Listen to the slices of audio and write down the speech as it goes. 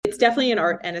definitely an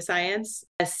art and a science.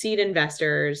 As seed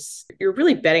investors, you're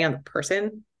really betting on the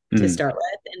person to Mm. start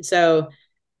with. And so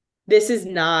this is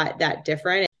not that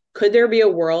different. Could there be a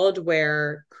world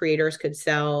where creators could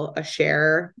sell a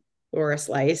share or a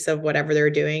slice of whatever they're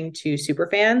doing to super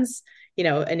fans,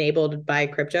 enabled by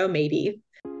crypto? Maybe.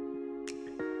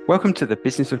 Welcome to the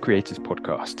Business of Creators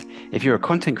podcast. If you're a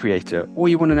content creator or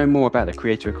you want to know more about the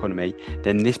creator economy,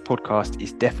 then this podcast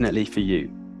is definitely for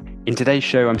you. In today's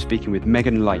show, I'm speaking with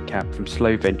Megan Lightcap from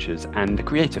Slow Ventures and the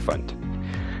Creator Fund.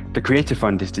 The Creator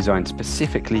Fund is designed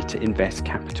specifically to invest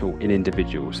capital in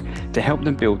individuals to help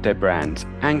them build their brands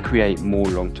and create more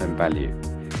long-term value.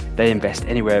 They invest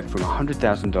anywhere from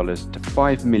 $100,000 to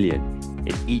 $5 million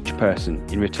in each person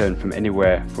in return from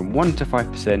anywhere from 1 to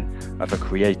 5% of a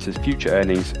creator's future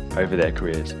earnings over their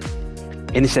careers.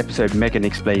 In this episode, Megan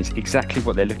explains exactly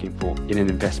what they're looking for in an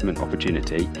investment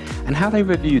opportunity and how they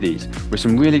review these with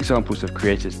some real examples of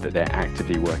creators that they're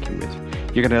actively working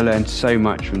with. You're going to learn so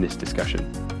much from this discussion.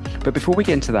 But before we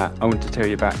get into that, I want to tell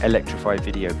you about Electrify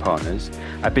Video Partners,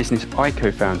 a business I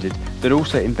co-founded that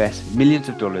also invests millions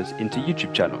of dollars into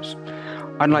YouTube channels.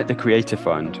 Unlike the Creator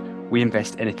Fund, we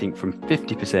invest anything from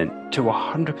 50% to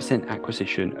 100%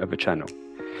 acquisition of a channel.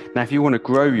 Now, if you want to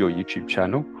grow your YouTube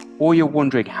channel or you're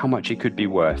wondering how much it could be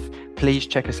worth, please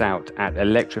check us out at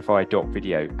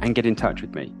electrify.video and get in touch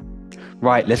with me.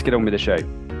 Right, let's get on with the show.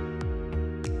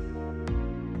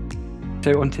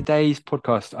 So on today's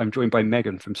podcast, I'm joined by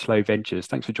Megan from Slow Ventures.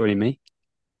 Thanks for joining me.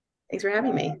 Thanks for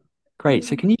having me. Great.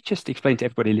 So can you just explain to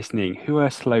everybody listening, who are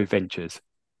Slow Ventures?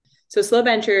 So Slow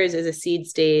Ventures is a seed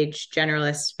stage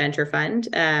generalist venture fund,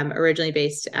 originally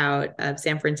based out of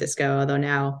San Francisco, although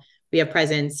now we have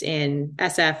presence in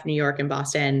SF, New York, and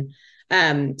Boston.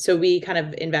 So we kind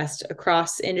of invest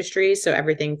across industries. So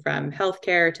everything from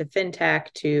healthcare to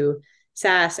fintech to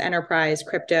SaaS, enterprise,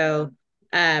 crypto.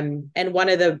 And one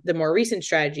of the more recent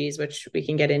strategies, which we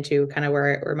can get into kind of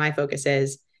where my focus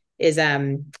is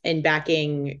in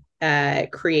backing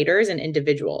creators and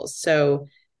individuals. So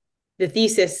the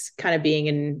thesis kind of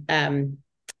being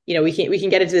we can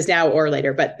get into this now or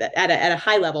later, but at a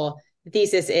high level, the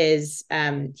thesis is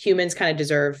humans kind of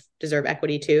deserve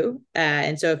equity too.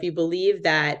 And so if you believe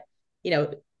that,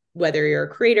 whether you're a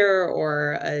creator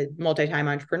or a multi-time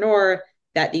entrepreneur,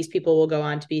 that these people will go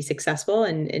on to be successful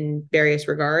in various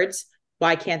regards,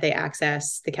 why can't they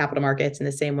access the capital markets in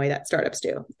the same way that startups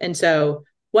do? And so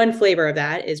one flavor of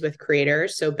that is with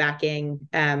creators. So backing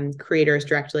creators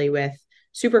directly with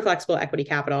super flexible equity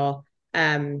capital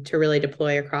to really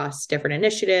deploy across different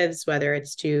initiatives, whether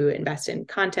it's to invest in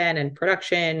content and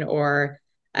production or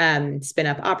spin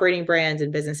up operating brands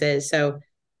and businesses. So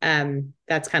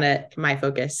that's kind of my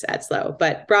focus at Slow,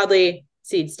 but broadly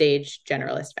seed stage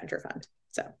generalist venture fund.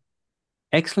 So.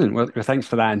 Excellent. Well, thanks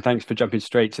for that. And thanks for jumping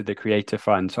straight to the Creator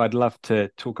Fund. So I'd love to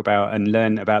talk about and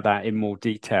learn about that in more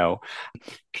detail.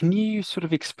 Can you sort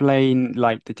of explain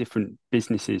like the different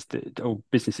businesses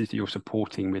that you're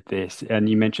supporting with this? And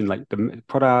you mentioned like the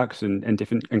products and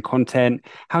different and content.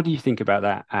 How do you think about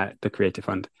that at the Creator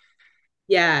Fund?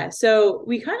 Yeah. So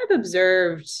we kind of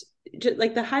observed, just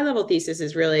like the high level thesis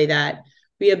is really that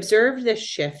we observed this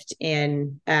shift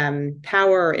in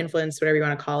power or influence, whatever you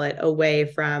want to call it, away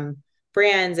from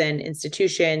brands and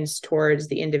institutions towards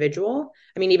the individual.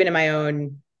 I mean, even in my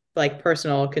own like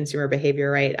personal consumer behavior,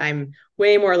 right? I'm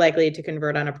way more likely to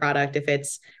convert on a product if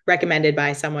it's recommended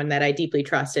by someone that I deeply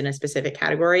trust in a specific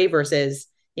category versus,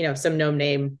 some no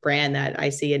name brand that I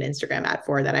see an Instagram ad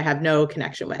for that I have no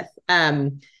connection with.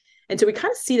 And so we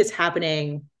kind of see this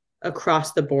happening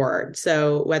across the board.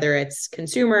 So whether it's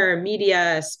consumer,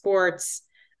 media, sports,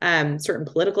 certain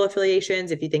political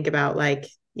affiliations, if you think about like,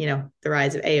 the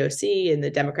rise of AOC and the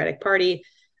Democratic Party.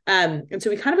 And so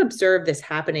we kind of observed this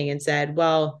happening and said,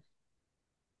 well,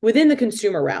 within the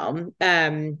consumer realm,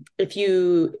 if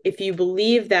you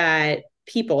believe that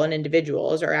people and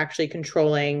individuals are actually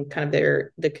controlling kind of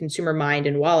the consumer mind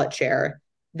and wallet share,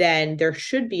 then there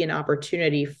should be an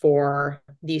opportunity for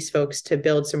these folks to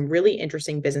build some really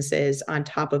interesting businesses on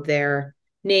top of their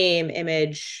name,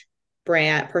 image,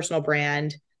 brand, personal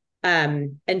brand.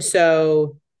 And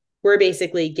so we're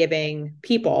basically giving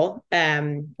people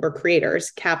or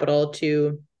creators capital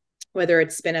to whether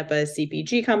it's spin up a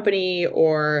CPG company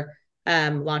or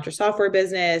launch a software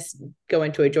business, go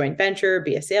into a joint venture,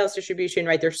 be a sales distribution,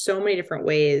 right? There's so many different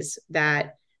ways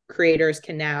that creators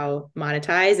can now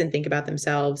monetize and think about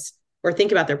themselves or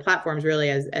think about their platforms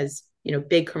really as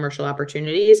big commercial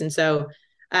opportunities. And so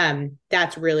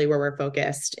that's really where we're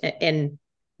focused. And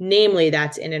namely,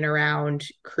 that's in and around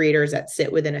creators that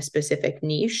sit within a specific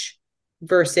niche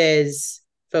versus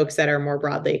folks that are more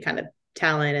broadly kind of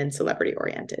talent and celebrity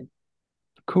oriented.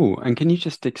 Cool. And can you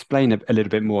just explain a little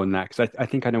bit more on that? Because I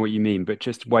think I know what you mean, but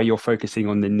just why you're focusing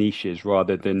on the niches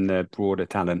rather than the broader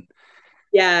talent.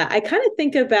 Yeah, I kind of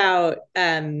think about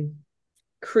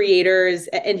creators,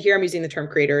 and here I'm using the term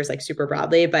creators like super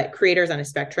broadly, but creators on a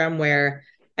spectrum where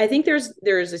I think there's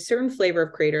a certain flavor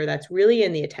of creator that's really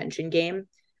in the attention game.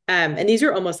 And these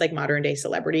are almost like modern day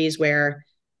celebrities where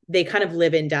they kind of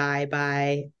live and die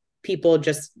by people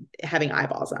just having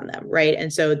eyeballs on them, right?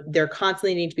 And so they're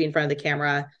constantly needing to be in front of the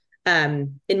camera.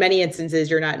 In many instances,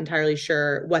 you're not entirely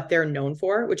sure what they're known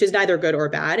for, which is neither good or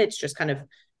bad. It's just kind of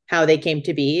how they came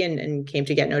to be and came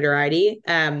to get notoriety.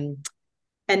 And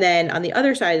then on the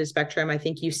other side of the spectrum, I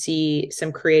think you see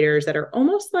some creators that are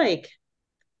almost like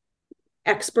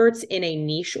experts in a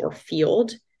niche or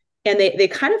field. And they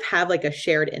kind of have like a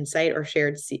shared insight or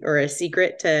or a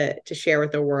secret to share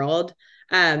with the world.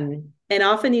 And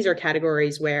often these are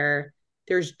categories where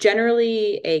there's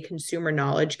generally a consumer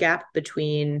knowledge gap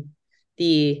between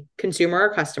the consumer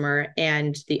or customer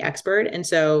and the expert. And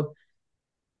so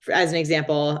as an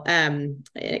example,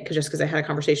 because I had a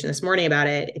conversation this morning about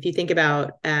it, if you think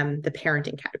about the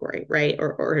parenting category, right,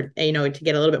 or to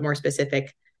get a little bit more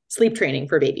specific, sleep training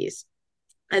for babies.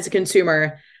 As a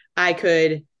consumer, I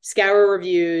could scour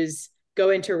reviews, go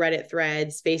into Reddit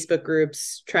threads, Facebook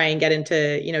groups, try and get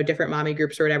into different mommy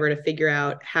groups or whatever to figure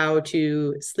out how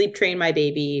to sleep train my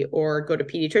baby, or go to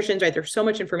pediatricians. Right, there's so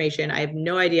much information. I have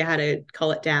no idea how to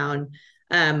cull it down.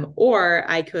 Or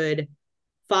I could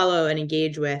follow and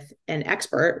engage with an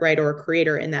expert, right, or a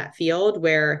creator in that field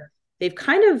where they've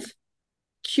kind of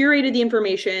curated the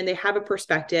information, they have a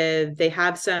perspective, they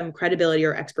have some credibility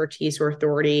or expertise or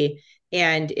authority,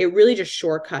 and it really just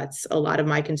shortcuts a lot of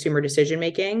my consumer decision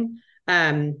making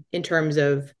in terms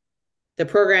of the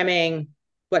programming,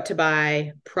 what to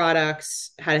buy,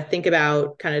 products, how to think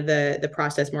about kind of the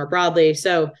process more broadly.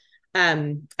 So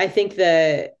I think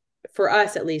that for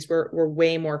us, at least, we're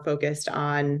way more focused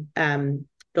on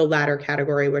the latter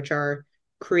category, which are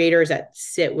creators that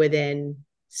sit within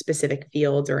specific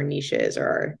fields or niches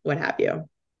or what have you.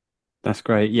 That's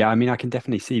great. Yeah, I mean, I can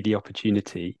definitely see the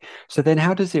opportunity. So then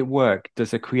how does it work?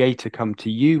 Does a creator come to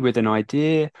you with an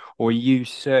idea, or are you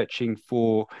searching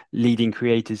for leading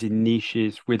creators in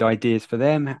niches with ideas for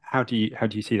them? How do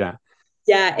you see that?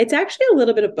 Yeah, it's actually a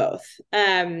little bit of both.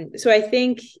 So I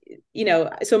think,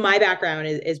 so my background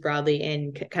is broadly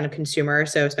in kind of consumer.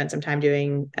 So I spent some time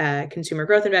doing consumer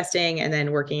growth investing and then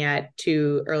working at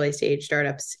two early stage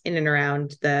startups in and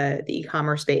around the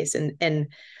e-commerce space. And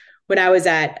when I was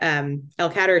at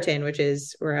El Caterton, which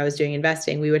is where I was doing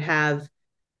investing, we would have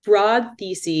broad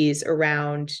theses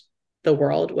around the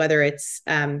world, whether it's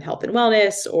health and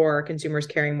wellness or consumers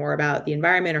caring more about the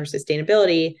environment or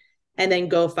sustainability, and then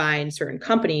go find certain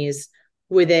companies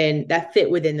within that fit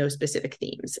within those specific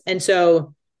themes. And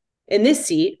so in this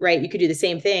seat, right, you could do the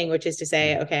same thing, which is to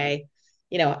say, okay,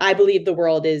 I believe the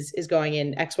world is going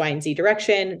in X, Y, and Z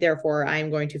direction. Therefore, I'm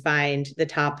going to find the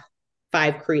top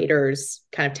five creators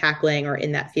kind of tackling or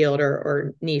in that field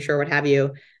or niche or what have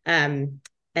you, and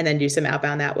then do some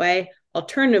outbound that way.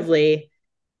 Alternatively,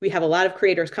 we have a lot of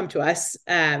creators come to us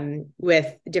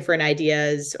with different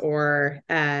ideas or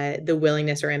the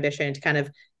willingness or ambition to kind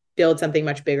of build something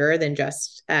much bigger than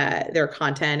just their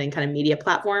content and kind of media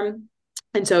platform.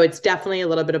 And so it's definitely a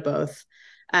little bit of both.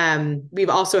 We've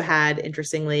also had,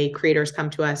 interestingly, creators come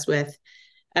to us with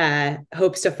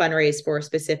hopes to fundraise for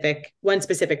one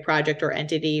specific project or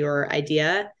entity or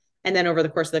idea. And then over the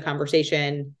course of the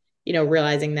conversation,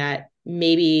 realizing that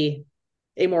maybe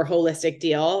a more holistic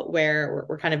deal where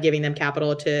we're kind of giving them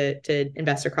capital to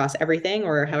invest across everything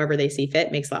or however they see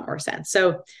fit makes a lot more sense.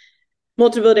 So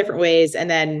multiple different ways. And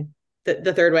then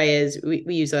the third way is we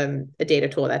use a data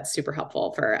tool that's super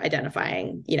helpful for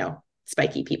identifying,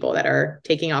 spiky people that are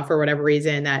taking off for whatever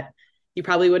reason that you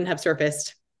probably wouldn't have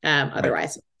surfaced Right.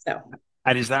 otherwise. So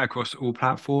And is that across all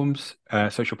platforms,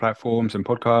 social platforms and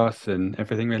podcasts and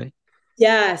everything really?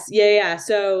 yes, yeah.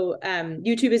 So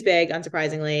YouTube is big,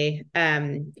 unsurprisingly.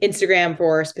 Instagram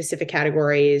for specific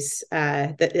categories.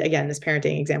 That again, this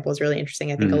parenting example is really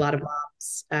interesting. I think a Mm. lot of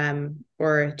moms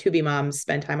or to be moms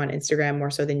spend time on Instagram more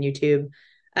so than YouTube.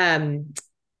 Um,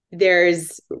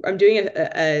 I'm doing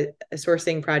a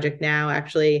sourcing project now,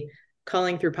 actually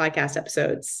calling through podcast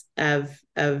episodes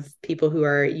of people who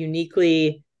are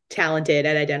uniquely talented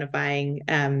at identifying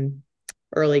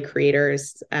early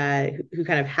creators who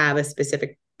kind of have a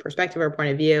specific perspective or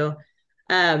point of view.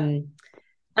 Um,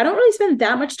 I don't really spend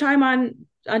that much time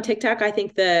on TikTok. I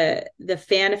think the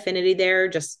fan affinity there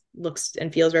just looks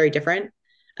and feels very different.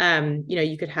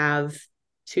 You could have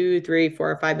 2, 3,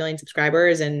 4, or 5 million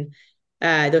subscribers, and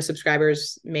those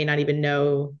subscribers may not even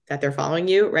know that they're following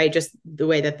you, right? Just the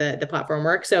way that the platform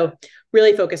works. So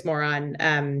really focus more on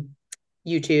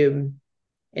YouTube,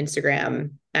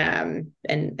 Instagram, and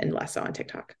less so on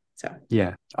TikTok. So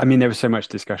Yeah, I mean, there was so much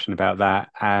discussion about that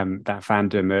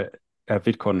fandom at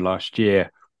VidCon last year, yeah,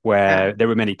 where there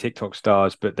were many TikTok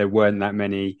stars, but there weren't that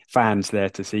many fans there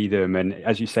to see them. And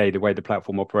as you say, the way the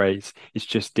platform operates is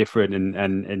just different,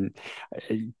 and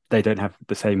they don't have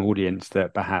the same audience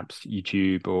that perhaps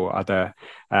YouTube or other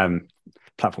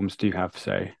platforms do have.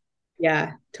 So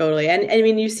yeah, totally. And I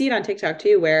mean, you see it on TikTok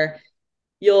too, where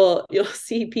you'll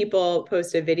see people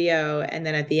post a video and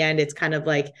then at the end it's kind of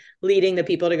like leading the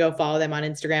people to go follow them on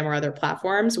Instagram or other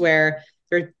platforms where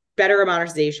there's better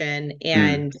monetization mm.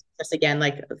 and just again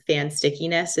like fan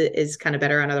stickiness is kind of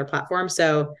better on other platforms.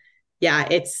 So yeah,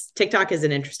 it's TikTok is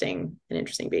an interesting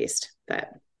beast. But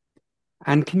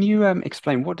And can you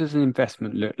explain what does an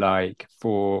investment look like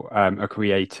for a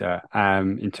creator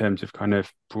in terms of kind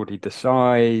of broadly the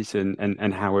size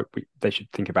and how they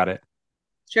should think about it?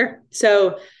 sure.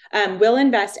 So we'll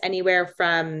invest anywhere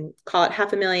from call it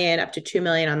 500,000 up to 2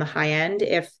 million on the high end.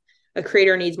 If a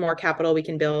creator needs more capital, we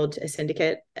can build a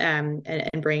syndicate and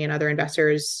bring in other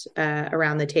investors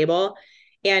around the table.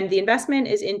 And the investment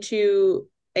is into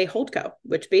a holdco,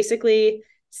 which basically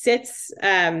sits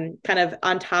kind of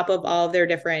on top of all of their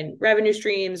different revenue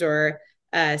streams or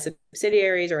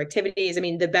subsidiaries or activities. I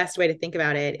mean, the best way to think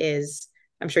about it is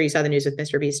I'm sure you saw the news with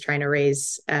Mr. Beast trying to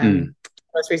raise Mm.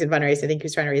 most recent fundraise. I think he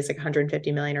was trying to raise like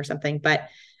 150 million or something. But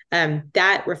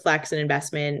that reflects an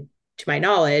investment, to my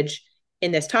knowledge,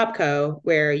 in this top co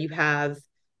where you have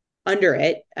under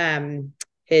it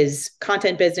his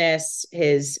content business,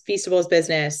 his Feastables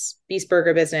business, Beast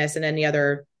Burger business, and any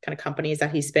other kind of companies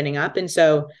that he's spinning up. And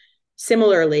so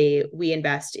similarly, we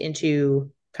invest into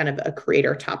kind of a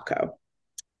creator top co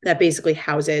that basically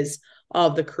houses all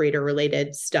of the creator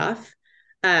related stuff.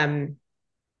 And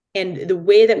the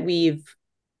way that we've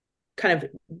kind of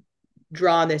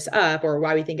drawn this up or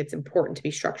why we think it's important to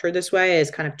be structured this way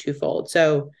is kind of twofold.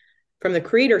 So from the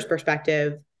creator's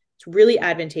perspective, it's really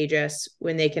advantageous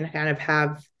when they can kind of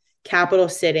have capital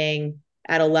sitting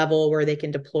at a level where they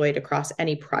can deploy it across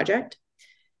any project.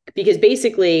 Because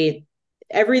basically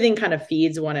everything kind of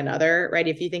feeds one another, right?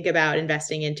 If you think about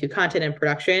investing into content and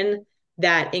production,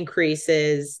 that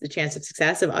increases the chance of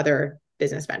success of other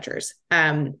business ventures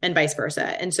and vice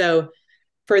versa. And so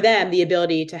for them, the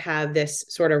ability to have this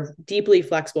sort of deeply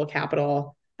flexible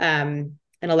capital and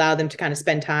allow them to kind of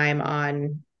spend time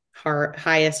on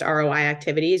highest ROI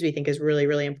activities, we think is really,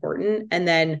 really important. And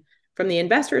then from the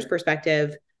investor's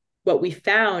perspective, what we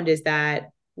found is that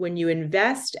when you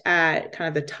invest at kind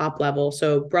of the top level,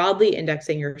 so broadly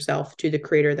indexing yourself to the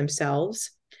creator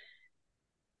themselves,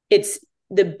 it's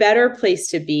the better place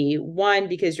to be. One,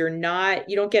 because you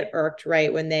don't get irked,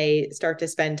 right, when they start to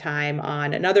spend time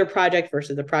on another project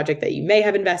versus the project that you may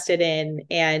have invested in.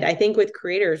 And I think with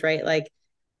creators, right, like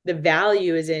the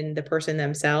value is in the person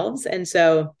themselves. And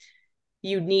so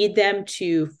you need them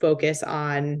to focus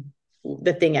on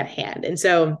the thing at hand. And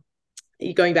so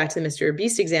going back to the Mr.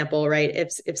 Beast example, right,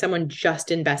 if someone just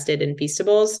invested in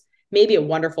Feastables, maybe a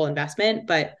wonderful investment,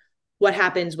 but what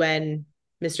happens when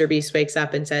Mr. Beast wakes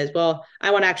up and says, well,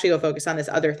 I want to actually go focus on this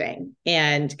other thing.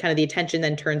 And kind of the attention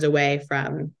then turns away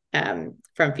from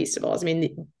Feastables. I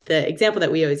mean, the example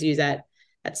that we always use at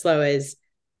Slow is,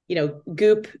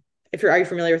 Goop. Are you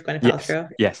familiar with Gwyneth Yes, Paltrow?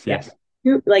 yes, Yeah.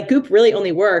 yes. Goop really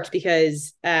only worked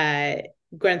because Gwyneth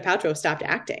Paltrow stopped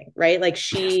acting, right? Like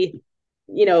she,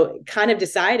 kind of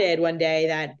decided one day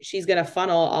that she's going to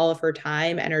funnel all of her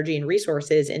time, energy, and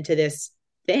resources into this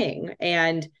thing.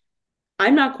 And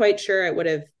I'm not quite sure it would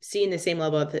have seen the same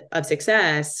level of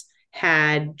success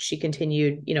had she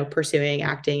continued, pursuing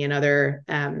acting in other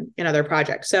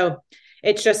projects. So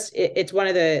it's one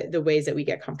of the ways that we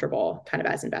get comfortable kind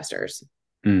of as investors.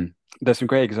 Mm. There's some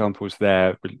great examples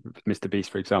there with Mr.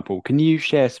 Beast, for example. Can you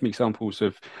share some examples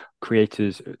of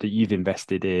creators that you've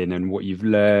invested in and what you've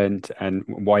learned and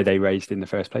why they raised in the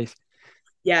first place?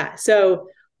 Yeah. So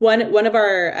one of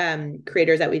our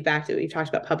creators that we've backed that we've talked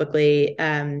about publicly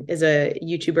is a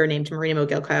YouTuber named Marina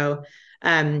Mogilko.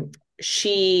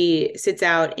 She sits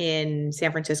out in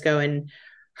San Francisco, and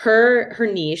her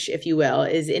niche, if you will,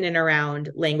 is in and around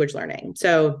language learning.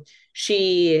 So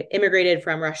she immigrated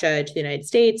from Russia to the United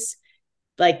States,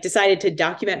 like decided to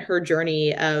document her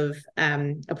journey of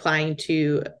applying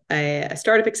to a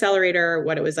startup accelerator,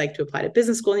 what it was like to apply to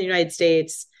business school in the United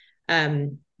States,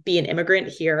 be an immigrant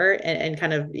here and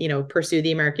kind of, pursue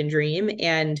the American dream.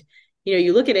 And,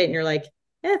 you look at it and you're like,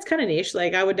 yeah, it's kind of niche.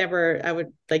 Like I would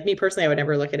like me personally, I would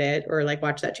never look at it or like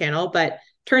watch that channel. But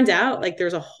turns out like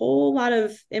there's a whole lot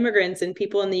of immigrants and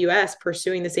people in the US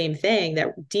pursuing the same thing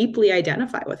that deeply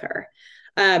identify with her.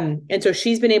 And so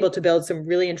she's been able to build some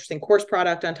really interesting course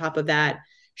product on top of that.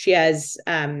 She has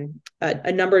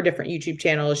a number of different YouTube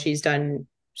channels. She's done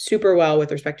super well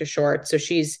with respect to shorts. So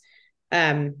she's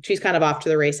kind of off to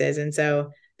the races. And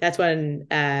so that's one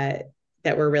that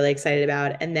we're really excited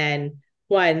about. And then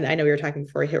one, I know we were talking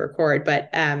before we hit record, but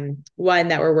one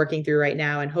that we're working through right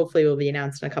now and hopefully will be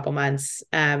announced in a couple months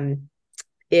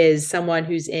is someone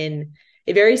who's in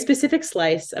a very specific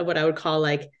slice of what I would call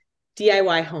like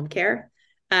DIY home care.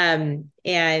 And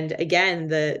again,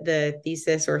 the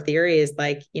thesis or theory is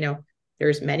like,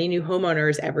 there's many new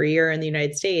homeowners every year in the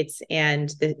United States, and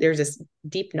there's this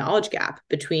deep knowledge gap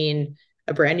between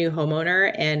a brand new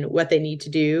homeowner and what they need to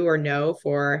do or know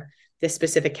for this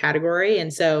specific category.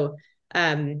 And so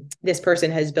this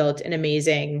person has built an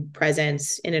amazing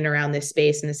presence in and around this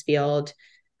space in this field,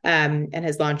 and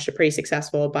has launched a pretty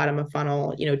successful bottom of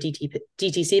funnel,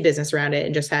 DTC business around it,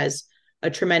 and just has a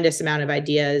tremendous amount of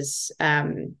ideas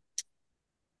in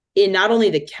not only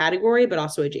the category, but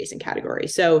also adjacent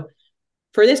categories. So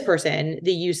for this person,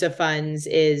 the use of funds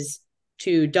is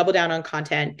to double down on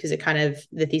content because it kind of,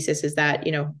 the thesis is that,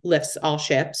 lifts all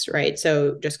ships, right?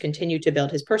 So just continue to build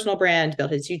his personal brand,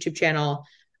 build his YouTube channel,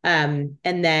 and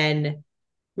then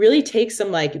really take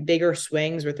some like bigger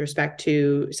swings with respect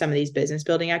to some of these business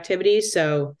building activities.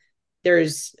 So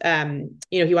there's,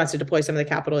 he wants to deploy some of the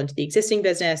capital into the existing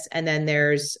business. And then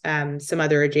there's some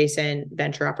other adjacent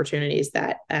venture opportunities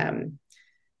that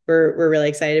we're really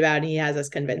excited about and he has us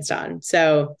convinced on.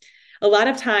 So a lot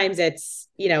of times it's,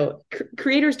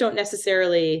 creators don't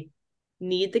necessarily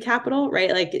need the capital,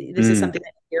 right? Like this is something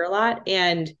that I hear a lot.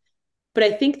 But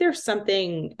I think there's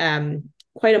something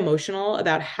quite emotional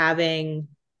about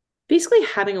basically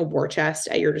having a war chest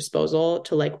at your disposal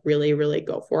to like really, really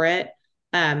go for it.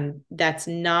 That's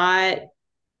not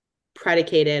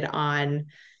predicated on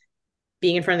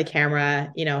being in front of the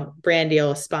camera, brand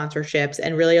deals, sponsorships,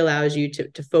 and really allows you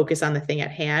to focus on the thing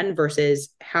at hand versus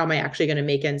how am I actually going to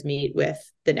make ends meet with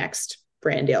the next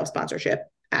brand deal, sponsorship,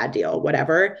 ad deal,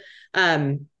 whatever.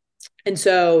 And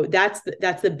so that's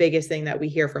the biggest thing that we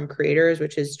hear from creators,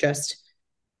 which is just,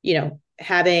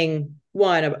 having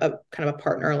one, a kind of a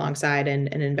partner alongside and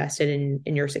invested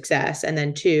in your success. And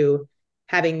then two,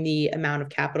 having the amount of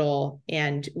capital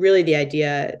and really the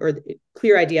idea or the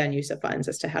clear idea and use of funds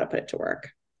as to how to put it to work.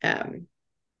 I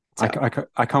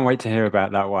can't wait to hear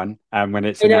about that one when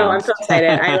it's I know, I'm so announced.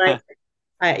 excited.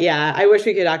 I wish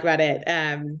we could talk about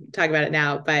it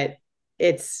now, but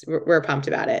we're pumped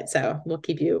about it. So we'll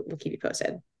keep you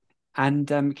posted. And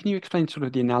can you explain sort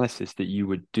of the analysis that you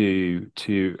would do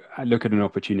to look at an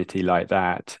opportunity like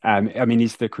that?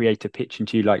 Is the creator pitching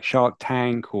to you like Shark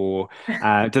Tank, or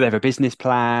do they have a business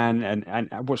plan? And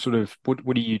what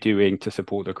are you doing to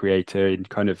support the creator in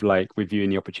kind of like reviewing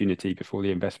the opportunity before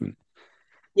the investment?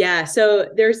 Yeah, so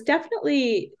there's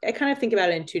definitely, I kind of think about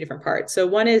it in two different parts. So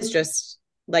one is just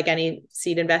like any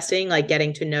seed investing, like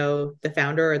getting to know the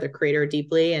founder or the creator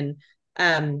deeply and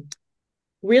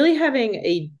really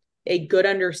having a good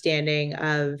understanding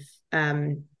of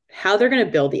how they're going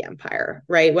to build the empire,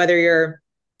 right? Whether you're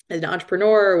an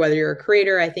entrepreneur or whether you're a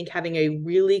creator, I think having a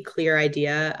really clear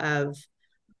idea of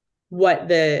what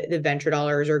the venture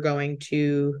dollars are going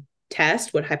to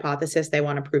test, what hypothesis they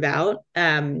want to prove out,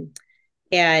 and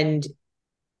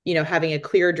having a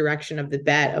clear direction of the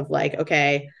bet of like,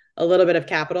 okay, a little bit of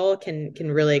capital can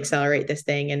really accelerate this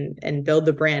thing and build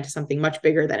the brand to something much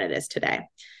bigger than it is today.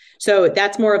 So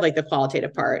that's more of like the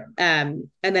qualitative part. And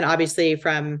then obviously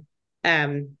from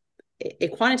a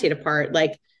quantitative part,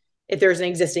 like if there's an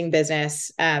existing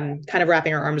business, kind of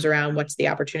wrapping our arms around what's the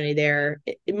opportunity there,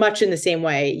 much in the same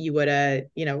way you would a,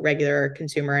 regular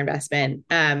consumer investment.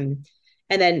 And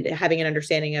then having an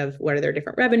understanding of what are their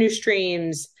different revenue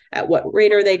streams, at what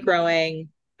rate are they growing,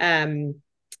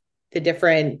 the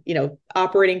different,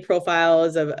 operating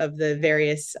profiles of the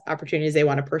various opportunities they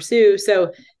want to pursue.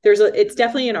 So it's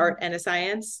definitely an art and a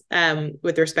science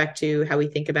with respect to how we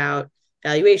think about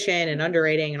valuation and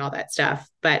underwriting and all that stuff.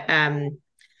 But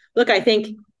look, I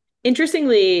think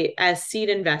interestingly, as seed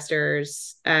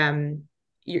investors,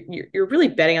 you're really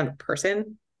betting on the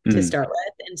person to start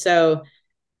with. And so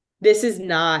this is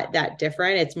not that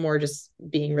different. It's more just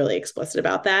being really explicit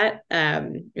about that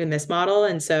in this model.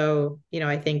 And so,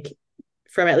 I think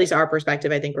from at least our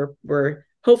perspective, I think we're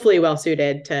hopefully well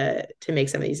suited to make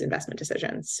some of these investment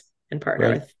decisions and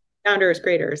partner with founders,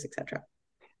 creators, etc.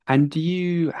 And do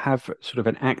you have sort of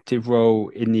an active role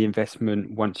in the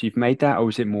investment once you've made that, or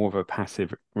is it more of a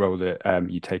passive role that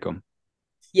you take on?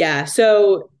 Yeah.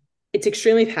 So it's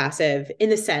extremely passive in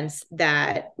the sense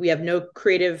that we have no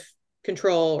creative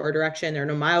control or direction. There are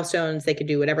no milestones. They could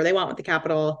do whatever they want with the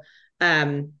capital.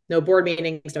 No board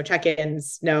meetings, no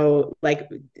check-ins, no, like,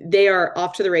 they are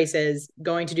off to the races,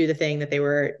 going to do the thing that they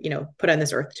were, put on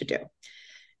this earth to do.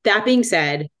 That being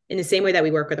said, in the same way that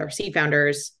we work with our seed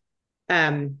founders,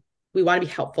 we want to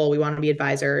be helpful. We want to be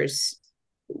advisors.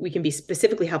 We can be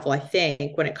specifically helpful, I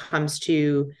think, when it comes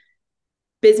to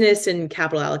business and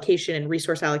capital allocation and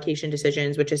resource allocation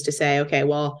decisions, which is to say, okay,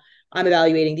 well, I'm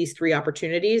evaluating these three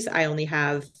opportunities. I only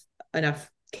have enough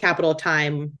capital,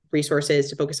 time, resources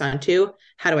to focus on two.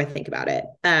 How do I think about it?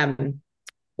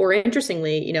 Or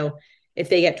interestingly, if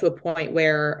they get to a point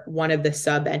where one of the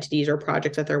sub entities or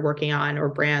projects that they're working on or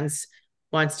brands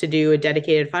wants to do a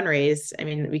dedicated fundraise, I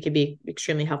mean, we could be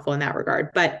extremely helpful in that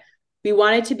regard. But we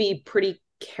wanted to be pretty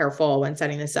careful when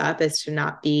setting this up as to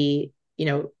not be,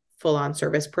 full on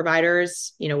service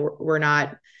providers. We're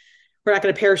not going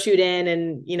to parachute in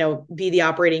and, be the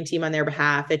operating team on their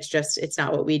behalf. It's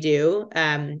not what we do.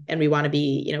 And we want to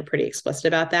be, pretty explicit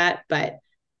about that, but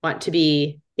want to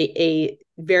be a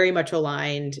very much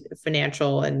aligned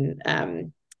financial and,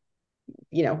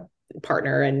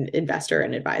 partner and investor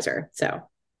and advisor. So.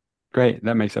 Great,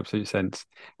 that makes absolute sense.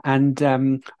 And I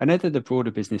know that the broader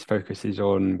business focuses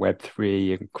on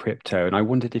Web3 and crypto, and I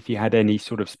wondered if you had any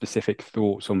sort of specific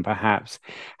thoughts on perhaps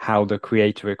how the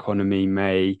creator economy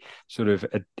may sort of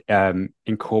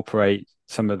incorporate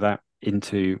some of that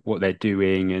into what they're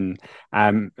doing. And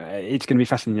it's going to be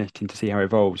fascinating to see how it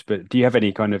evolves. But do you have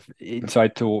any kind of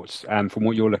inside thoughts from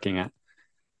what you're looking at?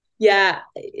 Yeah,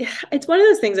 it's one of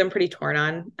those things I'm pretty torn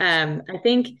on. I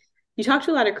think you talk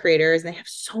to a lot of creators and they have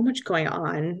so much going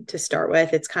on to start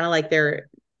with. It's kind of like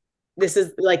this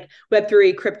is like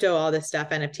Web3, crypto, all this stuff,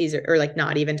 NFTs are like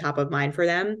not even top of mind for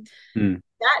them. Mm.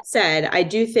 That said, I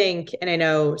do think, and I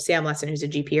know Sam Lesson, who's a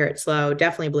GP here at Slow,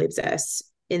 definitely believes this,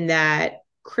 in that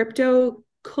crypto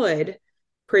could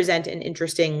present an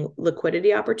interesting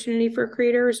liquidity opportunity for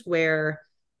creators where,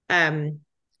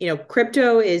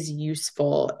 crypto is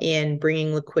useful in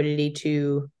bringing liquidity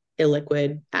to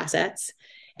illiquid assets.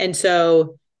 And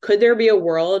so could there be a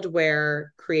world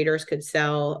where creators could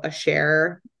sell a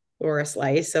share or a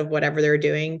slice of whatever they're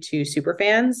doing to super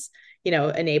fans,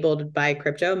 enabled by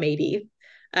crypto? Maybe.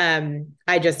 I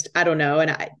don't know.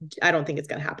 And I don't think it's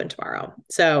going to happen tomorrow.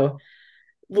 So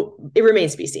it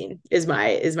remains to be seen is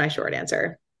my short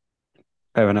answer.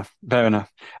 Fair enough. Fair enough.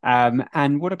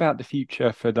 And what about the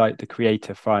future for like the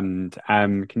creator fund?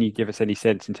 Can you give us any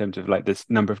sense in terms of like this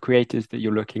number of creators that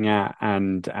you're looking at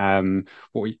and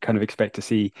what we kind of expect to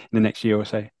see in the next year or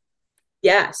so?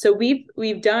 Yeah. So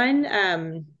we've done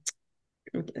I'm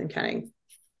counting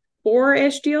four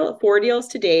deals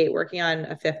to date, working on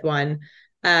a fifth one.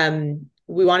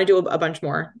 We want to do a bunch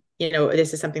more.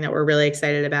 This is something that we're really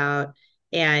excited about.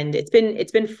 And it's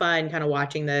been fun kind of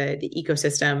watching the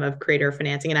ecosystem of creator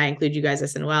financing, and I include you guys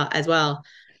as well,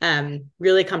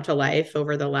 really come to life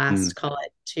over the last, call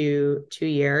it two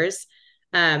years.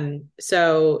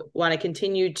 So want to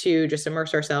continue to just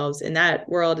immerse ourselves in that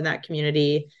world, in that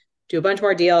community, do a bunch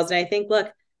more deals. And I think,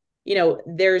 look,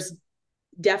 there's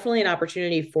definitely an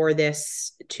opportunity for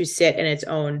this to sit in its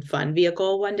own fund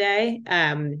vehicle one day.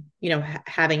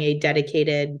 Having a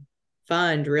dedicated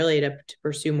fund really to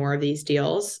pursue more of these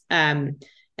deals. And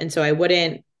so I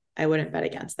wouldn't bet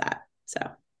against that. So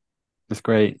that's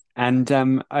great. And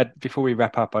before we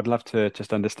wrap up, I'd love to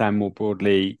just understand more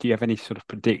broadly, do you have any sort of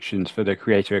predictions for the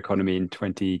creator economy in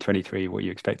 2023, what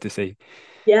you expect to see?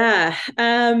 Yeah.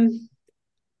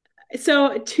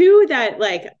 So two that,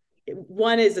 like,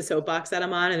 one is the soapbox that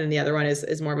I'm on, and then the other one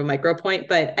is more of a micro point.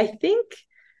 But I think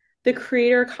the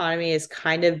creator economy is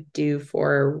kind of due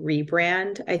for a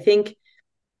rebrand. I think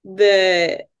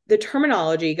the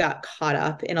terminology got caught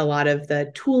up in a lot of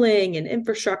the tooling and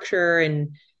infrastructure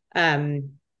and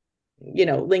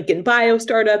link in bio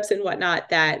startups and whatnot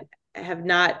that have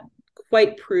not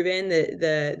quite proven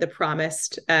the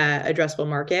promised addressable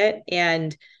market.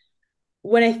 And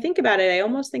when I think about it, I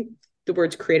almost think the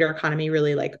words creator economy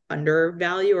really like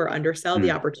undervalue or undersell the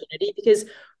opportunity, because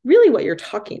really what you're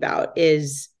talking about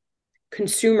is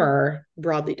consumer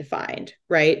broadly defined,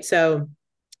 right? So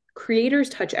creators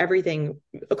touch everything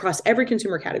across every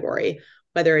consumer category,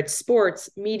 whether it's sports,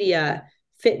 media,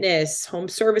 fitness, home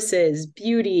services,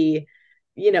 beauty,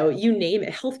 you name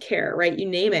it, healthcare, right? You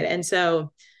name it. And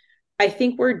so I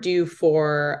think we're due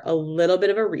for a little bit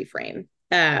of a reframe.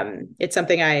 It's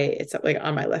like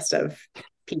on my list of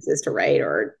pieces to write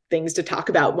or things to talk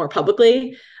about more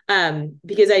publicly.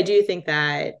 Because I do think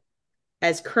that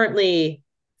as currently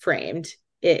framed,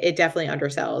 it definitely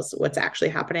undersells what's actually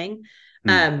happening.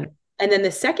 And And then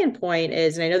the second point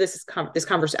is, and I know this is this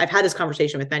conversation, I've had this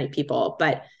conversation with many people,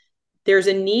 but there's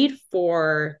a need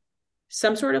for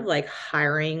some sort of like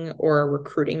hiring or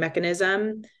recruiting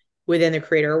mechanism within the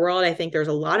creator world. I think there's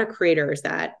a lot of creators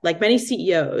that, like many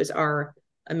CEOs, are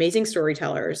amazing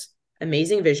storytellers,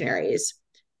 amazing visionaries,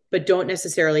 but don't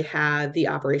necessarily have the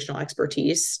operational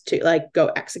expertise to like go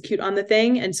execute on the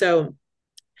thing. And so,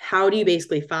 how do you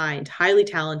basically find highly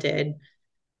talented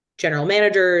general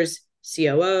managers,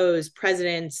 COOs,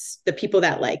 presidents, the people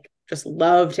that like just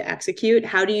love to execute?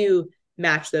 How do you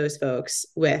match those folks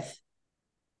with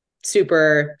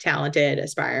super talented,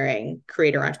 aspiring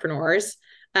creator entrepreneurs?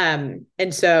 And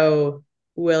so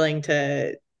willing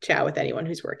to chat with anyone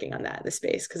who's working on that in the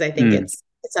space, because I think Mm. it's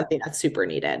something that's super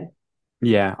needed.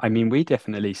 Yeah, I mean, we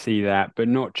definitely see that, but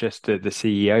not just at the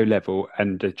CEO level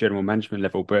and the general management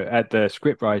level, but at the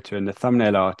scriptwriter and the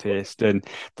thumbnail artist and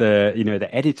the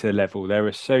editor level. There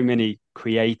are so many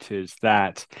creators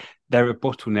that they're a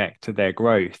bottleneck to their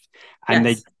growth, and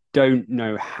they Yes. don't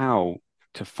know how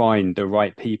to find the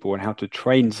right people and how to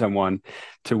train someone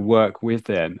to work with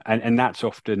them. And that's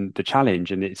often the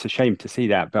challenge. And it's a shame to see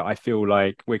that, but I feel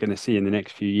like we're going to see in the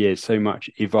next few years so much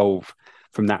evolve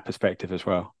from that perspective as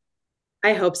well.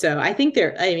 I hope so. I think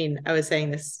I mean, I was saying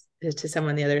this to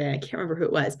someone the other day, and I can't remember who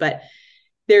it was, but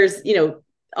there's,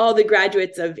 all the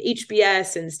graduates of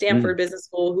HBS and Mm, Stanford Business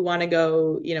School who want to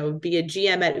go, be a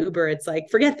GM at Uber. It's like,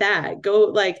 forget that.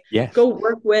 Go yes.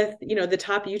 work with, the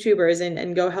top YouTubers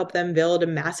and go help them build a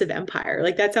massive empire.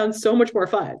 Like that sounds so much more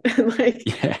fun. Like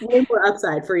Yeah. way more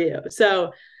upside for you.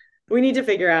 So we need to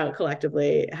figure out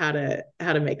collectively how to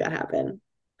make that happen.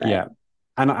 Yeah. But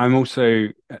And I'm also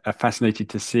fascinated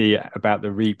to see about the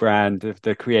rebrand of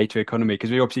the creator economy because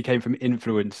we obviously came from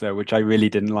influencer, which I really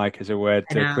didn't like as a word,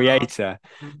 I to know. creator.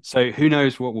 So who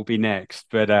knows what will be next?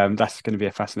 But that's going to be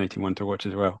a fascinating one to watch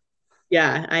as well.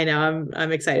 Yeah, I know.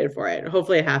 I'm excited for it.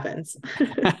 Hopefully it happens.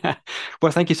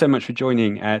 Well, thank you so much for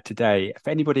joining today. For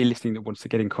anybody listening that wants to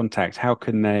get in contact, how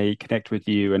can they connect with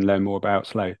you and learn more about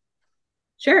Slow?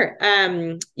 Sure.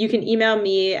 You can email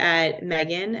me at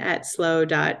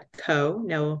megan@slow.co,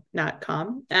 no, not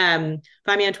com. Find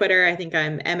me on Twitter. I think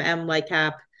I'm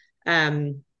Lightcap.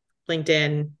 Um,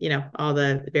 LinkedIn, all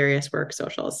the various work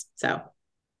socials. So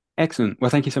Excellent. Well,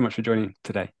 thank you so much for joining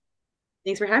today.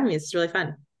 thanks for having me. It's really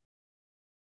fun.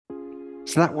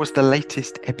 So that was the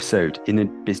latest episode in the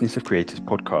Business of Creators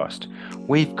podcast.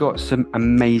 We've got some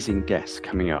amazing guests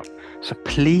coming up. So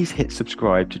please hit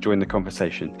subscribe to join the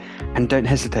conversation and don't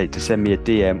hesitate to send me a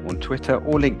DM on Twitter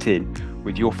or LinkedIn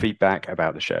with your feedback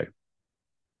about the show.